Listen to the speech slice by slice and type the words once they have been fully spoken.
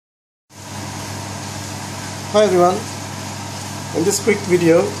Hi everyone, in this quick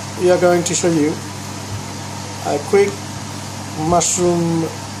video we are going to show you a quick mushroom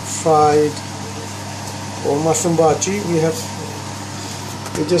fried or mushroom bhaji.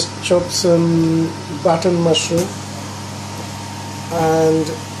 We just chopped some button mushroom and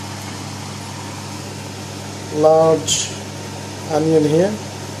large onion here.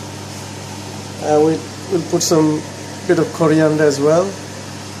 We'll put some bit of coriander as well,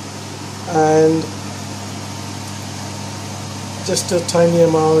 and just a tiny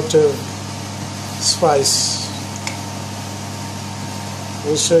amount of spice.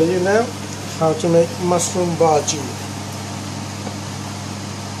 We'll show you now how to make mushroom bhaji.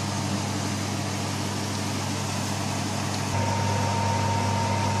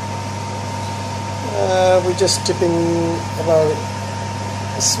 We're just dipping about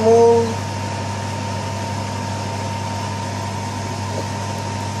a small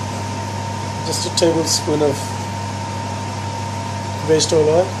just a tablespoon of vegetable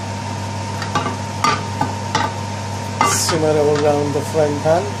oil. Simmer all around the frying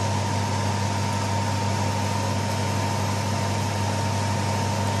pan.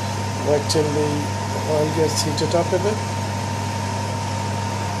 Wait till the oil gets heated up a bit.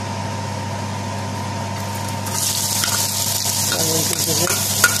 Onion pieces in.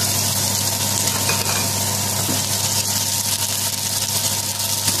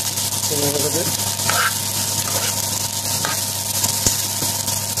 Simmer it a bit.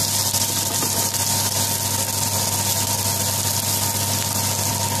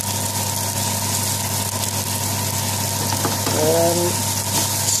 And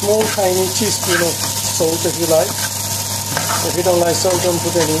small tiny teaspoon of salt if you like. If you don't like salt, don't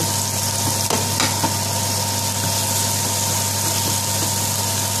put any.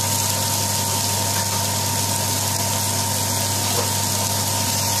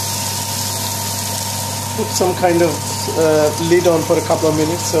 Put some kind of lid on for a couple of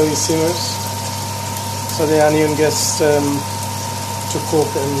minutes so it simmers, so the onion gets to cook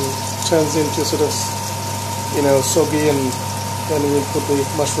and turns into sort of, you know, soggy, and then we'll put the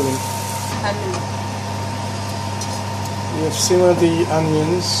mushroom in. We have simmered the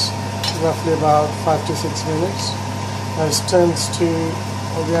onions roughly about 5 to 6 minutes. Now it turns to,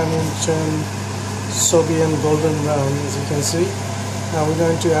 all the onions turn soggy and golden brown, as you can see. Now we're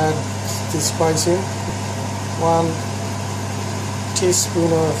going to add the spice in. 1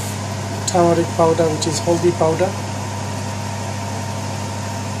 teaspoon of turmeric powder, which is haldi powder.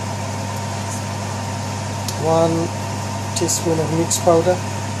 1 teaspoon of mixed powder,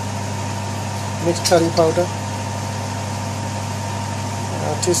 mixed curry powder.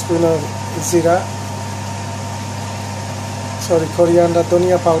 1 teaspoon of zira, coriander,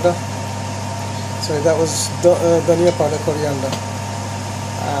 dhania powder. Sorry, that was dhania powder, coriander.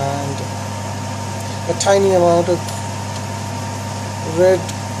 And a tiny amount of red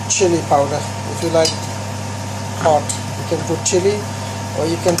chili powder. If you like hot, you can put chili, or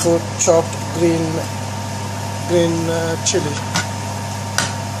you can put chopped green chili.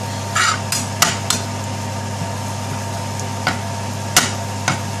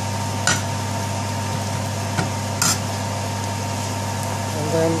 And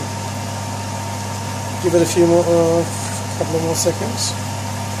then give it a few more, couple of more seconds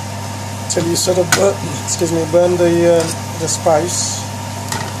till you sort of burn the spice.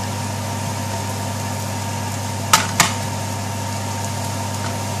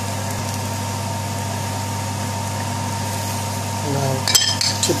 Now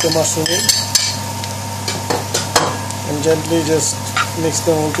tip the mushroom in and gently just mix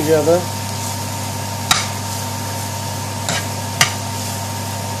them all together.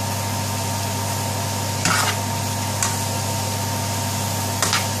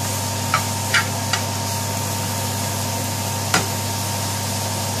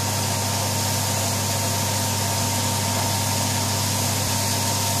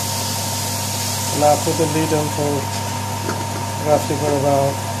 Now put the lid on for roughly for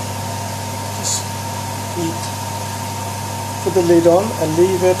about, put the lid on and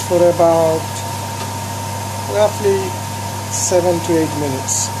leave it for about roughly 7 to 8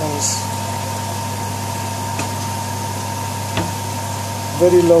 minutes.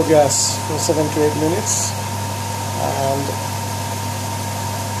 Very low gas for 7 to 8 minutes, and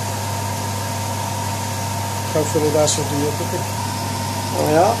hopefully that should be okay. Oh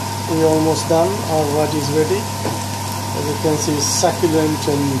yeah. We're almost done. Our bhaji is ready. As you can see, it's succulent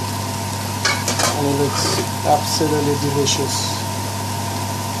and it looks absolutely delicious.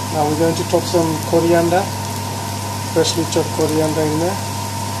 Now we're going to chop some coriander, freshly chopped coriander in there,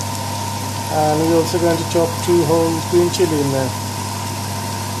 and we're also going to chop 2 whole green chili in there.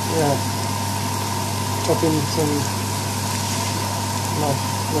 Yeah, chop in some, no,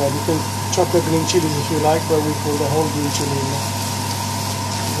 yeah, you can chop the green chilies if you like, but we put the whole green chili in there,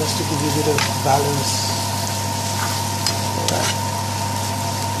 just to give you a bit of balance. Alright.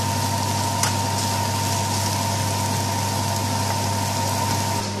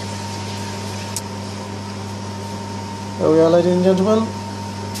 There we are, ladies and gentlemen.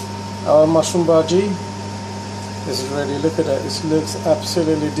 Our mushroom bhaji is ready. Look at that, it looks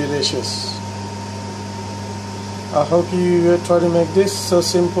absolutely delicious. I hope you try to make this so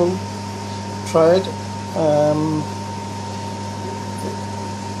simple. Try it.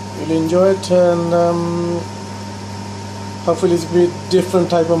 You'll enjoy it, and hopefully it's a bit different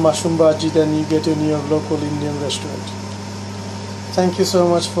type of mushroom bhaji than you get in your local Indian restaurant. Thank you so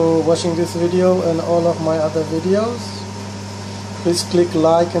much for watching this video and all of my other videos. Please click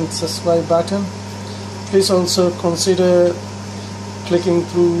like and subscribe button. Please also consider clicking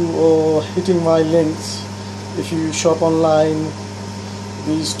through or hitting my links if you shop online,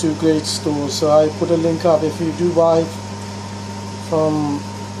 these two great stores. So I put a link up. If you do buy from,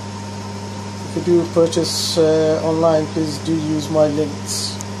 if you do purchase online, please do use my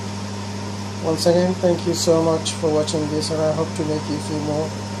links. Once again, thank you so much for watching this, and I hope to make you a few more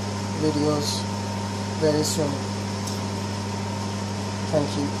videos very soon.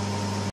 Thank you.